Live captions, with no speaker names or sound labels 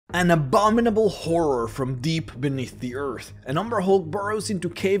An abominable horror from deep beneath the earth, an Umber Hulk burrows into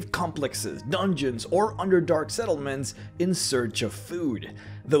cave complexes, dungeons, or underdark settlements in search of food.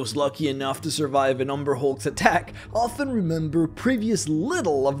 Those lucky enough to survive an Umber Hulk's attack often remember previous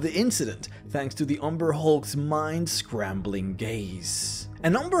little of the incident, thanks to the Umber Hulk's mind-scrambling gaze.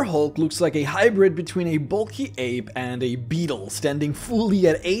 An Umber Hulk looks like a hybrid between a bulky ape and a beetle, standing fully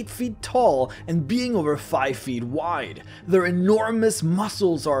at 8 feet tall and being over 5 feet wide. Their enormous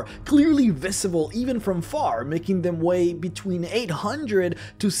muscles are clearly visible even from far, making them weigh between 800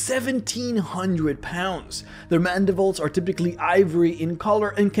 to 1700 pounds. Their mandibles are typically ivory in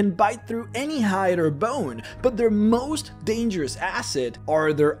color and can bite through any hide or bone, but their most dangerous asset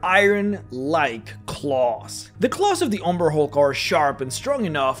are their iron-like claws. The claws of the Umber Hulk are sharp and strong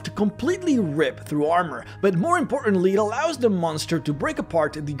enough to completely rip through armor, but more importantly, it allows the monster to break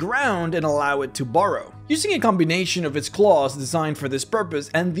apart the ground and allow it to burrow. Using a combination of its claws designed for this purpose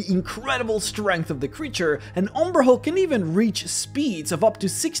and the incredible strength of the creature, an Umber Hulk can even reach speeds of up to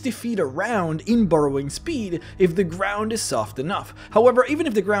 60 feet around in burrowing speed if the ground is soft enough. However, even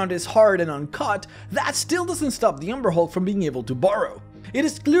if the ground is hard and uncut, that still doesn't stop the Umber Hulk from being able to burrow. It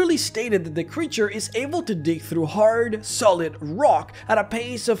is clearly stated that the creature is able to dig through hard, solid rock at a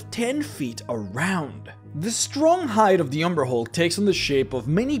pace of 10 feet around. The strong hide of the Umber Hulk takes on the shape of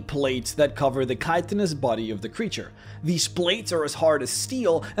many plates that cover the chitinous body of the creature. These plates are as hard as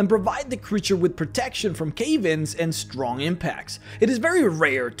steel and provide the creature with protection from cave-ins and strong impacts. It is very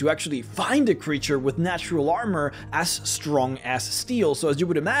rare to actually find a creature with natural armor as strong as steel, so as you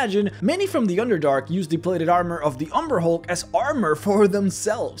would imagine, many from the Underdark use the plated armor of the Umber Hulk as armor for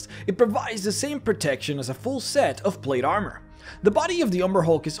themselves. It provides the same protection as a full set of plate armor. The body of the Umber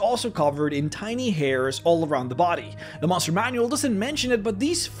Hulk is also covered in tiny hairs all around the body. The monster manual doesn't mention it, but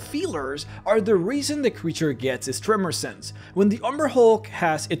these feelers are the reason the creature gets its tremor sense. When the Umber Hulk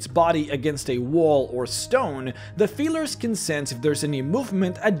has its body against a wall or stone, the feelers can sense if there's any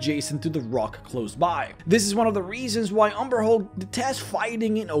movement adjacent to the rock close by. This is one of the reasons why Umber Hulk detests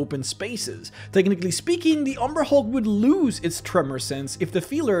fighting in open spaces. Technically speaking, the Umber Hulk would lose its tremor sense if the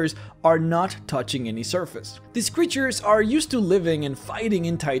feelers are not touching any surface. These creatures are used to living and fighting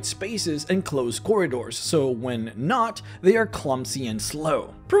in tight spaces and closed corridors, so when not, they are clumsy and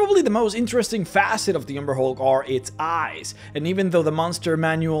slow. Probably the most interesting facet of the Umber Hulk are its eyes, and even though the monster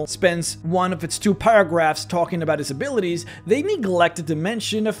manual spends one of its 2 paragraphs talking about its abilities, they neglected to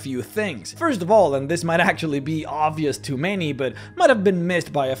mention a few things. First of all, and this might actually be obvious to many, but might have been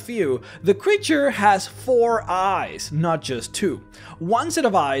missed by a few, the creature has 4 eyes, not just 2. One set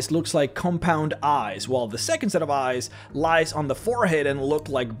of eyes looks like compound eyes, while the second set of eyes lies on the forehead and look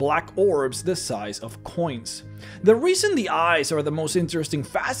like black orbs the size of coins. The reason the eyes are the most interesting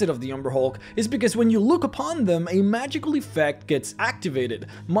facet of the Umber Hulk is because when you look upon them, a magical effect gets activated,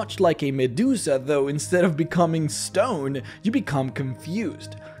 much like a Medusa, though instead of becoming stone, you become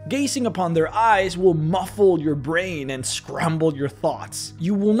confused. Gazing upon their eyes will muffle your brain and scramble your thoughts.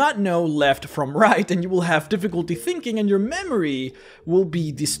 You will not know left from right, and you will have difficulty thinking, and your memory will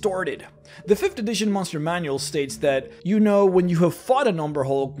be distorted. The 5th edition Monster Manual states that you know when you have fought an Umber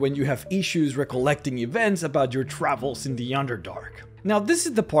Hulk when you have issues recollecting events about your travels in the Underdark. Now, this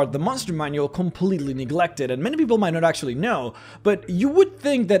is the part the Monster Manual completely neglected, and many people might not actually know, but you would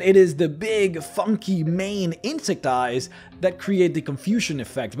think that it is the big, funky, main insect eyes that create the confusion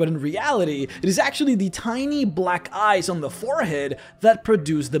effect, but in reality, it is actually the tiny black eyes on the forehead that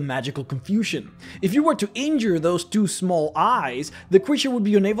produce the magical confusion. If you were to injure those 2 small eyes, the creature would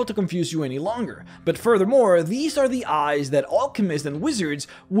be unable to confuse you any longer. But furthermore, these are the eyes that alchemists and wizards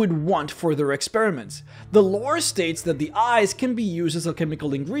would want for their experiments. The lore states that the eyes can be used as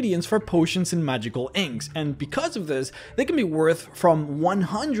alchemical ingredients for potions and magical inks, and because of this, they can be worth from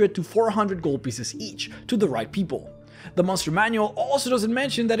 100 to 400 gold pieces each to the right people. The Monster Manual also doesn't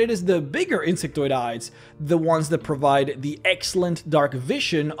mention that it is the bigger insectoid eyes, the ones that provide the excellent dark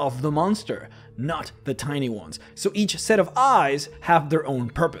vision of the monster, not the tiny ones. So each set of eyes have their own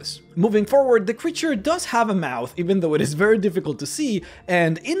purpose. Moving forward, the creature does have a mouth, even though it is very difficult to see,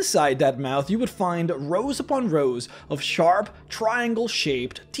 and inside that mouth you would find rows upon rows of sharp,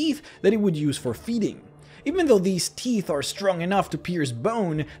 triangle-shaped teeth that it would use for feeding. Even though these teeth are strong enough to pierce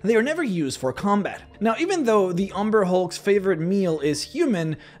bone, they are never used for combat. Now, even though the Umber Hulk's favorite meal is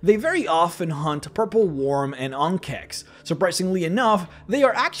human, they very often hunt purple worm and unkeks. Surprisingly enough, they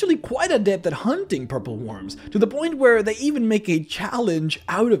are actually quite adept at hunting purple worms, to the point where they even make a challenge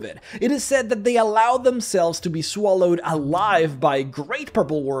out of it. It is said that they allow themselves to be swallowed alive by great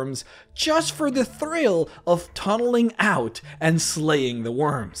purple worms just for the thrill of tunneling out and slaying the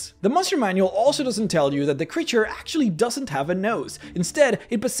worms. The Monster Manual also doesn't tell you that the creature actually doesn't have a nose. Instead,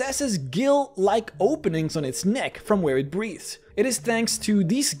 it possesses gill-like openings on its neck from where it breathes. It is thanks to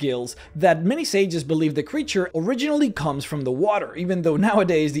these gills that many sages believe the creature originally comes from the water, even though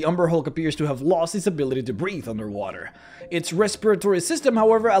nowadays the Umber Hulk appears to have lost its ability to breathe underwater. Its respiratory system,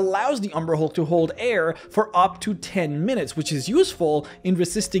 however, allows the Umber Hulk to hold air for up to 10 minutes, which is useful in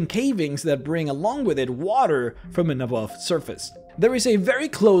resisting cavings that bring along with it water from an above surface. There is a very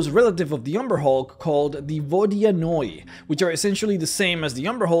close relative of the Umber Hulk called the Vodianoi, which are essentially the same as the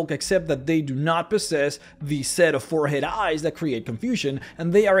Umber Hulk except that they do not possess the set of forehead eyes that create confusion,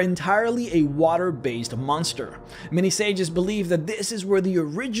 and they are entirely a water-based monster. Many sages believe that this is where the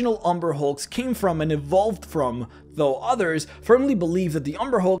original Umber Hulks came from and evolved from, though others firmly believe that the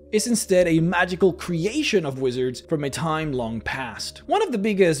Umber Hulk is instead a magical creation of wizards from a time long past. One of the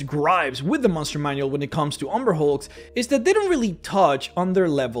biggest gripes with the monster manual when it comes to Umber Hulks is that they don't really touch on their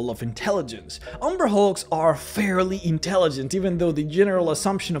level of intelligence. Umber Hulks are fairly intelligent, even though the general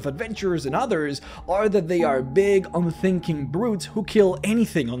assumption of adventurers and others are that they are big, unthinking brutes who kill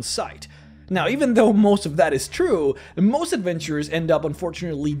anything on sight. Now, even though most of that is true, most adventurers end up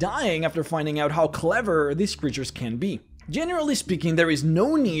unfortunately dying after finding out how clever these creatures can be. Generally speaking, there is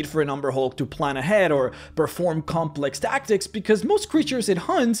no need for an Umber Hulk to plan ahead or perform complex tactics because most creatures it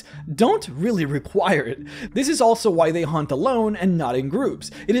hunts don't really require it. This is also why they hunt alone and not in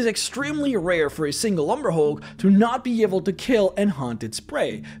groups. It is extremely rare for a single Umber Hulk to not be able to kill and hunt its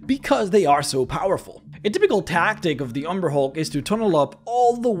prey, because they are so powerful. A typical tactic of the Umber Hulk is to tunnel up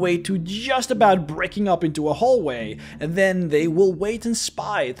all the way to just about breaking up into a hallway, and then they will wait and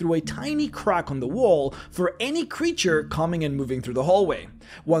spy through a tiny crack on the wall for any creature coming and moving through the hallway.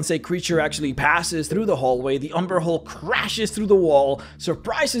 Once a creature actually passes through the hallway, the Umber Hulk crashes through the wall,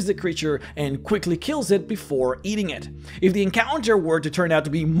 surprises the creature, and quickly kills it before eating it. If the encounter were to turn out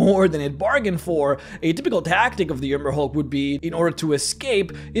to be more than it bargained for, a typical tactic of the Umber Hulk would be, in order to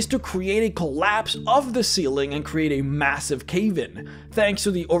escape, is to create a collapse of the ceiling and create a massive cave-in. Thanks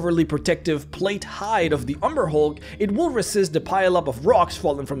to the overly protective plate hide of the Umber Hulk, it will resist the pileup of rocks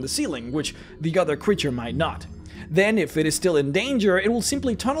fallen from the ceiling, which the other creature might not. Then, if it is still in danger, it will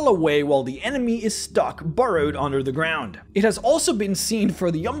simply tunnel away while the enemy is stuck, burrowed under the ground. It has also been seen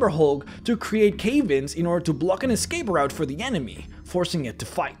for the Umber Hulk to create cave-ins in order to block an escape route for the enemy, forcing it to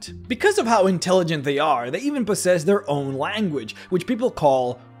fight. Because of how intelligent they are, they even possess their own language, which people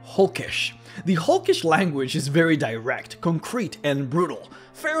call Hulkish. The Hulkish language is very direct, concrete, and brutal.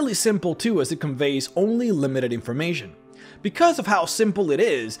 Fairly simple too, as it conveys only limited information. Because of how simple it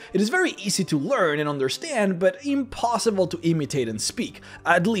is very easy to learn and understand, but impossible to imitate and speak,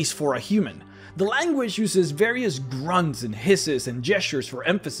 at least for a human. The language uses various grunts and hisses and gestures for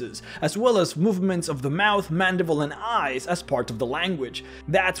emphasis, as well as movements of the mouth, mandible, and eyes as part of the language.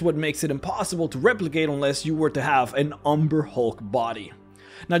 That's what makes it impossible to replicate unless you were to have an Umber Hulk body.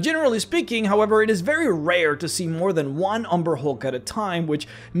 Now, generally speaking, however, it is very rare to see more than one Umber Hulk at a time, which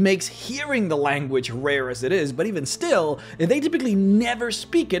makes hearing the language rare as it is, but even still, they typically never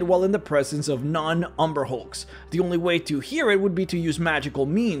speak it while in the presence of non-Umber Hulks. The only way to hear it would be to use magical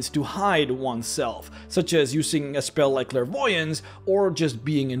means to hide oneself, such as using a spell like clairvoyance or just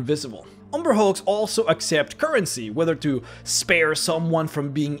being invisible. Umber Hulks also accept currency, whether to spare someone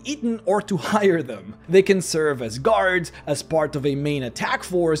from being eaten or to hire them. They can serve as guards, as part of a main attack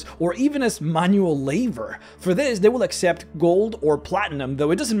force, or even as manual labor. For this, they will accept gold or platinum,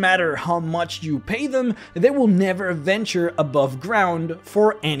 though it doesn't matter how much you pay them, they will never venture above ground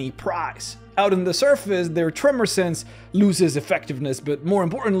for any prize. Out on the surface, their tremor sense loses effectiveness, but more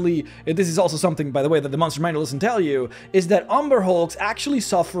importantly, this is also something, by the way, that the Monster Manual doesn't tell you, is that Umber Hulks actually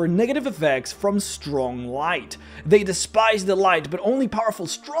suffer negative effects from strong light. They despise the light, but only powerful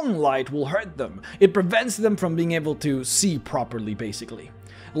strong light will hurt them. It prevents them from being able to see properly, basically.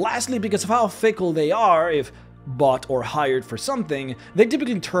 Lastly, because of how fickle they are, if bought or hired for something, they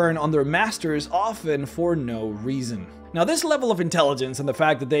typically turn on their masters, often for no reason. Now, this level of intelligence and the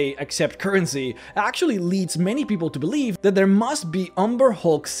fact that they accept currency actually leads many people to believe that there must be Umber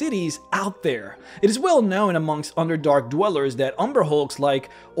Hulk cities out there. It is well known amongst Underdark dwellers that Umber Hulks like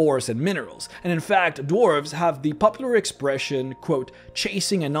ores and minerals, and in fact, dwarves have the popular expression, quote,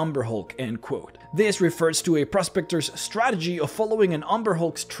 chasing an Umber Hulk, end quote. This refers to a prospector's strategy of following an Umber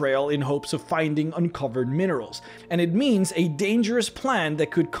Hulk's trail in hopes of finding uncovered minerals, and it means a dangerous plan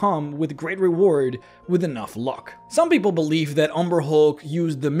that could come with great reward with enough luck. Some people people believe that Umber Hulk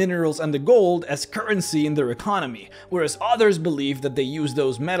used the minerals and the gold as currency in their economy, whereas others believe that they use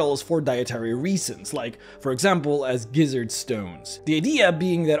those metals for dietary reasons, like, for example, as gizzard stones. The idea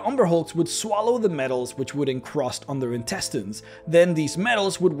being that Umber Hulks would swallow the metals which would encrust on their intestines. Then these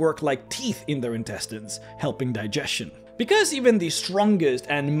metals would work like teeth in their intestines, helping digestion. Because even the strongest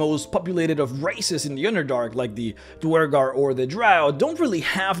and most populated of races in the Underdark, like the Duergar or the Drow, don't really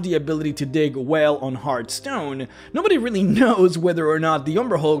have the ability to dig well on hard stone, nobody really knows whether or not the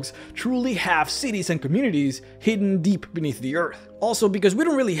Umber Hulks truly have cities and communities hidden deep beneath the earth. Also, because we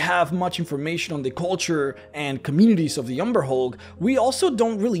don't really have much information on the culture and communities of the Umber Hulk, we also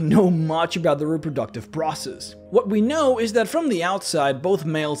don't really know much about the reproductive process. What we know is that from the outside, both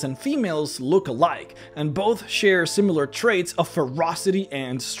males and females look alike, and both share similar traits of ferocity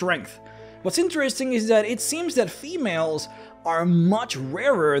and strength. What's interesting is that it seems that females are much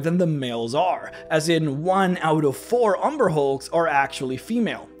rarer than the males are, as in 1 out of 4 Umber Hulks are actually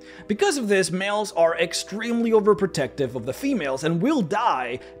female. Because of this, males are extremely overprotective of the females and will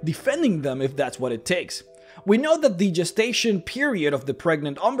die defending them if that's what it takes. We know that the gestation period of the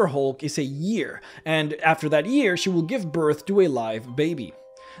pregnant Umber Hulk is a year, and after that year she will give birth to a live baby.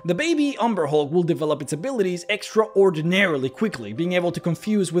 The baby Umber Hulk will develop its abilities extraordinarily quickly, being able to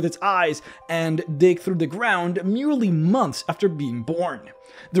confuse with its eyes and dig through the ground merely months after being born.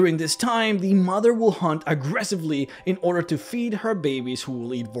 During this time, the mother will hunt aggressively in order to feed her babies, who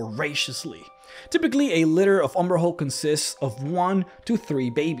will eat voraciously. Typically, a litter of Umber Hulk consists of 1 to 3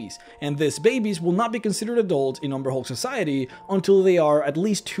 babies, and these babies will not be considered adults in Umber Hulk society until they are at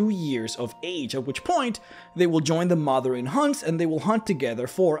least 2 years of age, at which point they will join the mother in hunts and they will hunt together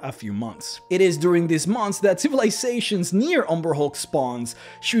for a few months. It is during these months that civilizations near Umber Hulk spawns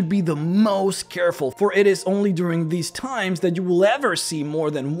should be the most careful, for it is only during these times that you will ever see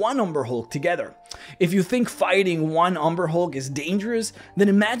more than 1 Umber Hulk together. If you think fighting 1 Umber Hulk is dangerous, then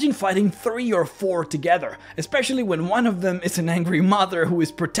imagine fighting 3 or 4 together, especially when one of them is an angry mother who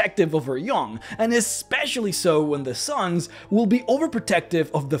is protective of her young, and especially so when the sons will be overprotective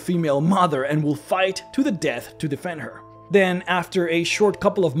of the female mother and will fight to the death to defend her. Then, after a short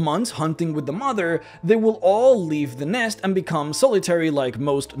couple of months hunting with the mother, they will all leave the nest and become solitary like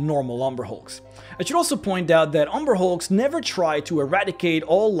most normal Umber Hulks. I should also point out that Umber Hulks never try to eradicate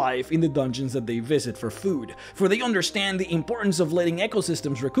all life in the dungeons that they visit for food, for they understand the importance of letting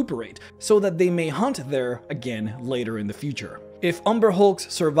ecosystems recuperate, so that they may hunt there again later in the future. If Umber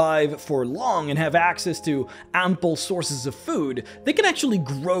Hulks survive for long and have access to ample sources of food, they can actually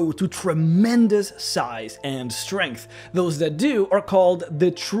grow to tremendous size and strength. Those that do are called the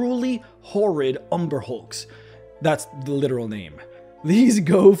truly horrid Umber Hulks. That's the literal name. These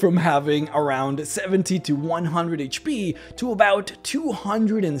go from having around 70 to 100 HP to about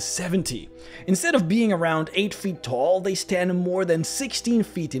 270. Instead of being around 8 feet tall, they stand more than 16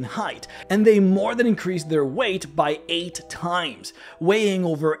 feet in height, and they more than increase their weight by 8 times, weighing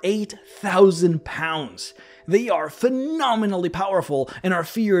over 8,000 pounds. They are phenomenally powerful and are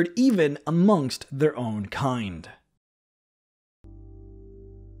feared even amongst their own kind.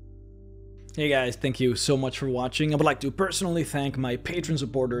 Hey guys, thank you so much for watching. I would like to personally thank my Patreon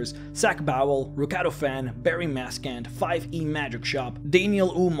supporters: Zach Bowell, Rukato Fan, Barry Maskant, 5E Magic Shop,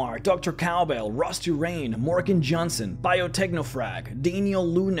 Daniel Umar, Dr. Cowbell, Rusty Rain, Morgan Johnson, Biotechnofrag, Daniel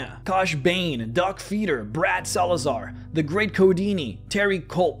Luna, Kosh Bane, Doc Feeder, Brad Salazar, The Great Codini, Terry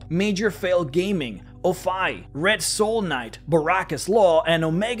Culp, Major Fail Gaming, Ofai, Red Soul Knight, Baracus Law, and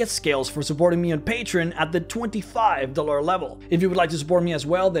Omega Scales for supporting me on Patreon at the $25 level. If you would like to support me as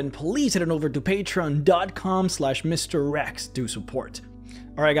well, then please head on over to patreon.com/Mr. Rex to support.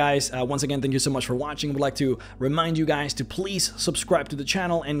 Alright guys, once again, thank you so much for watching. I would like to remind you guys to please subscribe to the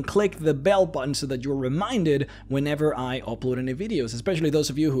channel and click the bell button so that you're reminded whenever I upload any videos, especially those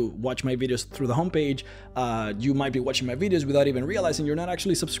of you who watch my videos through the homepage. You might be watching my videos without even realizing you're not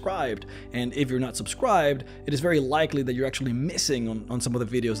actually subscribed, and if you're not subscribed, it is very likely that you're actually missing on some of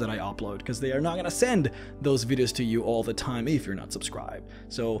the videos that I upload, because they are not going to send those videos to you all the time if you're not subscribed.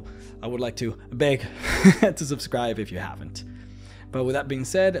 So I would like to beg to subscribe if you haven't. But with that being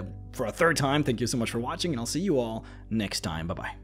said, for a third time, thank you so much for watching, and I'll see you all next time. Bye-bye.